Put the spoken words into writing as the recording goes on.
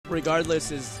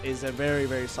regardless, is a very,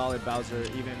 very solid Bowser,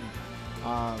 even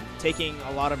taking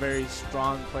a lot of very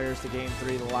strong players to Game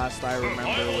 3. The last I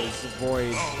remember was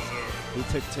Void. He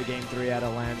took to Game 3 at a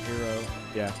Land 0.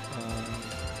 Yeah.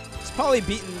 He's probably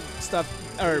beaten stuff,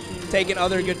 or taken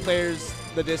other good players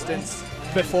the distance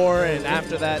before and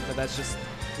after that, but that's just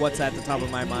what's at the top of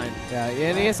my mind. Yeah,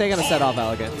 and he is taking a set off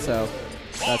Elegant, so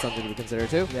that's something to consider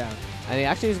too. Yeah. And he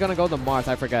actually is going to go to Marth.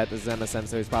 I forget this is MSM,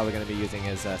 so he's probably going to be using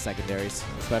his secondaries,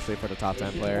 especially for the top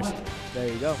 10 players. There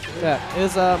you go. Yeah,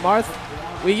 is Marth.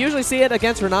 We usually see it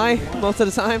against Renai most of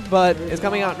the time, but it's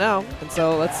coming out now. And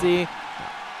so let's see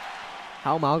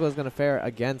how Mago is going to fare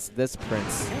against this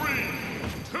Prince. 3,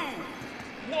 2, 1.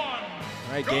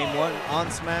 All right, Game 1 on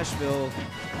Smashville.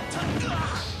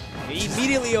 He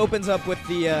immediately opens up with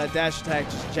the dash attack,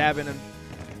 just jabbing him.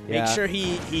 Make sure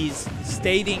he's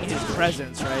stating his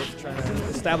presence, right? Trying to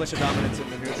establish a dominance in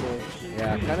the neutral.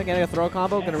 Yeah, kind of getting a throw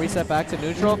combo, going to reset back to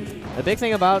neutral. The big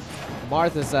thing about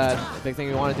Marth is that the big thing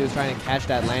we want to do is try and catch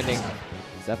that landing.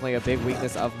 It's definitely a big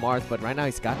weakness of Marth, but right now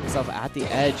he's got himself at the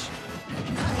edge.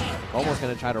 Almost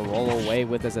going to try to roll away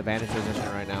with this advantage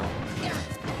position right now.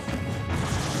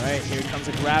 All right, here comes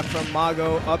a grab from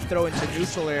Mago, up throw into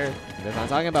neutral air. That's what I'm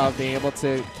talking about, being able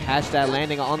to catch that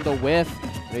landing on the whiff.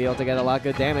 Be able to get a lot of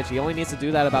good damage. He only needs to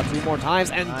do that about 2 more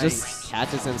times and just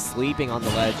catches him sleeping on the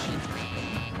ledge.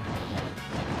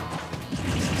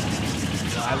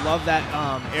 I love that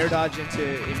air dodge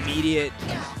into immediate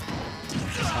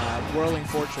Whirling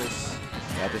Fortress.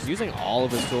 Yeah, just using all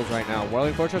of his tools right now.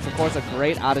 Whirling Fortress, of course, a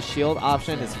great out of shield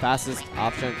option, his fastest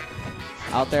option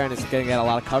out there, and it's going to get a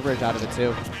lot of coverage out of it too.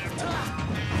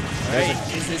 All right,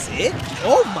 is this it?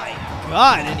 Oh my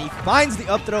god, and he finds the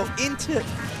up throw into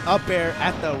up air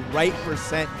at the right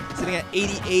percent, sitting at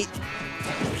 88.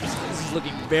 This is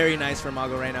looking very nice for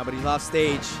Mago right now, but he's off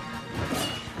stage.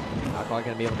 Not quite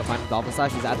going to be able to find the Dolphin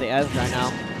Slash. He's at the edge right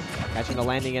now. Catching the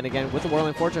landing in again with the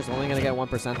Whirling Fortress. Only going to get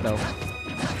 1% though.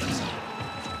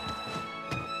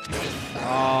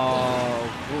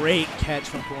 Oh, great catch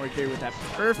from komorikiri with that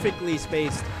perfectly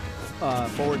spaced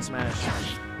forward smash.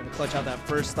 Going to clutch out that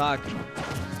first stock.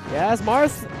 Yeah, as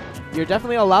Marth, you're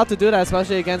definitely allowed to do that,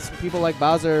 especially against people like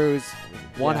Bowser, who's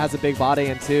one, has a big body,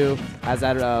 and two, has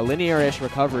that linear-ish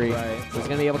recovery. Right. So he's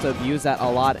going to be able to abuse that a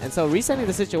lot. And so resetting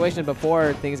the situation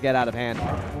before things get out of hand.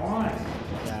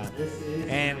 Yeah.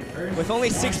 And with only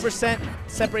 6%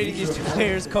 separating these two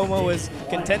players, Como was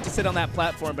content to sit on that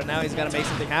platform, but now he's got to make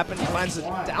something happen. He finds a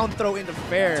down throw into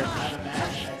fair.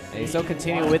 And he's still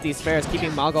continuing with these fairs,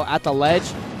 keeping Mago at the ledge.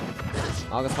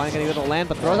 Mago's finally going to be able to land,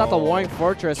 but throws out the Whirling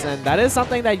Fortress, and that is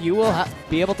something that you will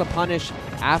be able to punish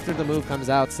after the move comes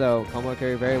out. So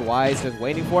komorikiri very wise, just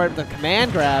waiting for it. The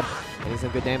command grab, getting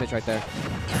some good damage right there.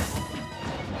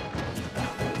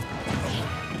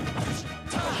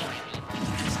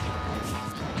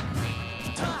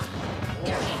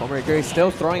 komorikiri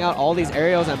still throwing out all these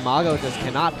aerials, and Mago just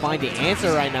cannot find the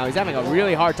answer right now. He's having a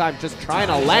really hard time just trying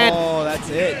to land. Oh, that's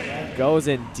it. Goes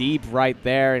in deep right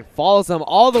there and follows him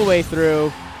all the way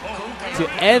through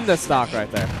to end the stock right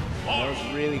there. That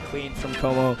was really clean from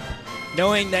Como,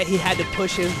 knowing that he had to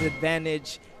push his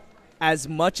advantage as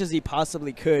much as he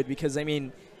possibly could, because, I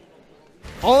mean,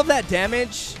 all of that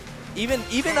damage, even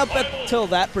up until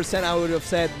that percent, I would have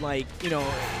said, like, you know,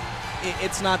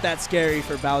 it's not that scary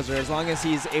for Bowser as long as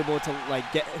he's able to,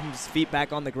 like, get his feet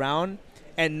back on the ground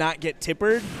and not get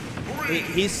tippered.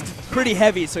 He's pretty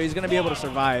heavy, so he's going to be able to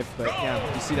survive. But,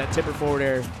 yeah, you see that tipper forward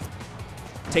air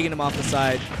taking him off the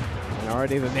side. And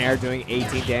already the Nair doing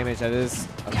 18 damage. That is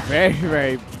a very,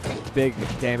 very big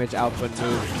damage output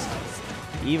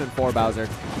move, even for Bowser.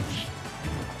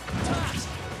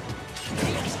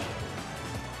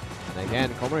 And again,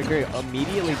 komorikiri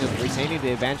immediately just retaining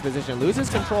the advantage position. Loses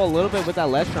control a little bit with that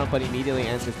ledge trump, but immediately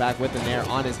answers back with the Nair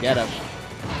on his getup.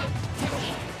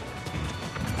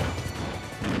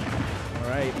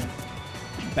 Right.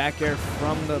 Back air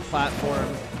from the platform,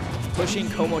 pushing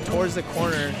Como towards the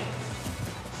corner.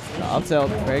 The up tilt,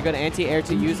 very good anti-air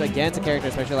to use against a character,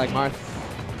 especially like Marth.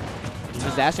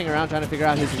 He's dashing around trying to figure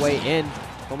out his way in.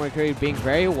 komorikiri being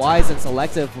very wise and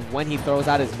selective when he throws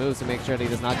out his moves to make sure that he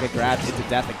does not get grabbed into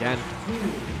death again.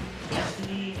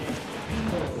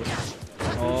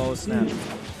 Oh, snap.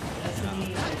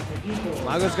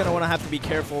 Mago's going to want to have to be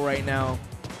careful right now,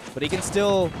 but he can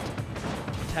still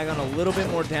tag on a little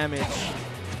bit more damage.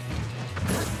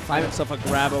 Find himself a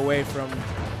grab away from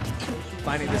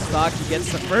finding the stock. He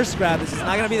gets the first grab. This is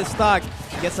not going to be the stock.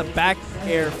 He gets a back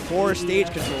air for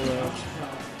stage control though.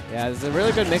 Yeah, this is a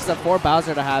really good mix-up for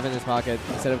Bowser to have in his pocket.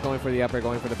 Instead of going for the upper,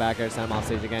 going for the back air, send him off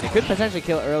stage again. He could potentially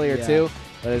kill earlier too,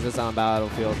 but it's just on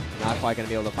battlefield. Not quite going to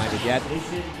be able to find it yet.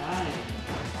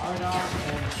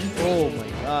 Oh my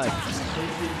god.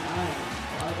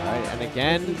 Alright, and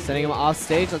again, sending him off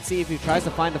stage. Let's see if he tries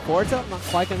to find the forward tilt. Not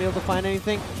quite going to be able to find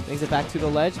anything. Makes it back to the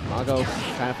ledge. Mago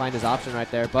trying to find his option right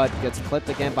there, but gets clipped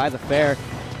again by the fair.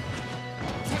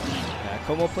 Yeah,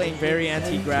 Como playing very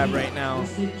anti-grab right now.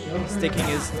 Sticking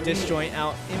his disjoint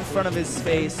out in front of his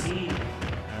face.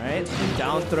 Alright,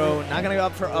 down throw. Not going to go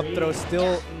up for up throw.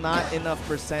 Still not enough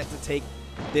percent to take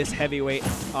this heavyweight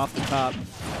off the top.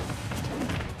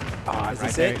 Oh, is right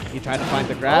this there. it? He tried to find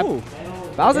the grab. Oh.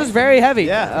 Bowser's very heavy,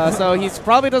 Yeah. so he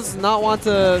probably does not want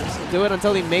to do it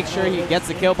until he makes sure he gets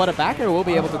the kill, but a backer will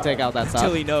be able to take out that stock.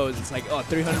 Until he knows. It's like, oh,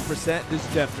 300%,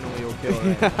 this definitely will kill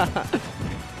right.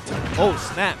 Oh,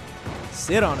 snap.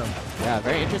 Sit on him. Yeah,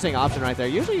 very interesting option right there.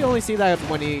 Usually you only see that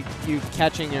when you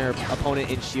catching your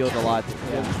opponent in shield a lot.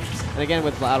 Yeah. And again,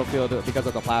 with Battlefield, because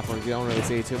of the platforms, you don't really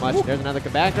see it too much. Ooh. There's another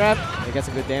back grab. He gets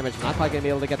some good damage. Not quite going to be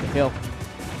able to get the kill.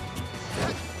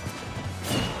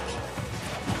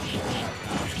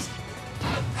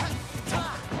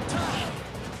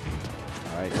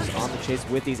 Just on the chase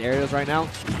with these aerials right now.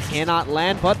 Cannot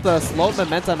land, but the slow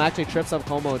momentum actually trips up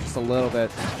Como just a little bit.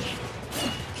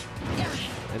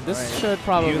 And this should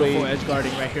probably... Beautiful edge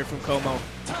guarding right here from Como.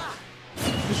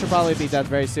 This should probably be dead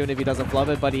very soon if he doesn't flub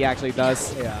it, but he actually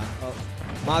does. Yeah. Well,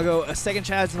 Mago, a second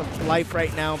chance of life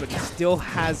right now, but he still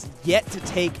has yet to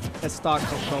take a stock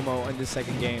from Como in this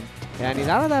second game. Yeah, and he's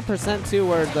out of that percent too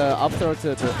where the up throw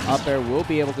to the up air will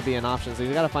be able to be an option, so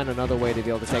he's got to find another way to be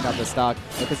able to take out the stock.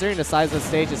 But considering the size of the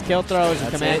stage, his kill throws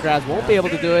and command grabs won't be able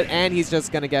to do it, and he's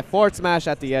just going to get forward smash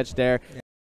at the edge there. Yeah.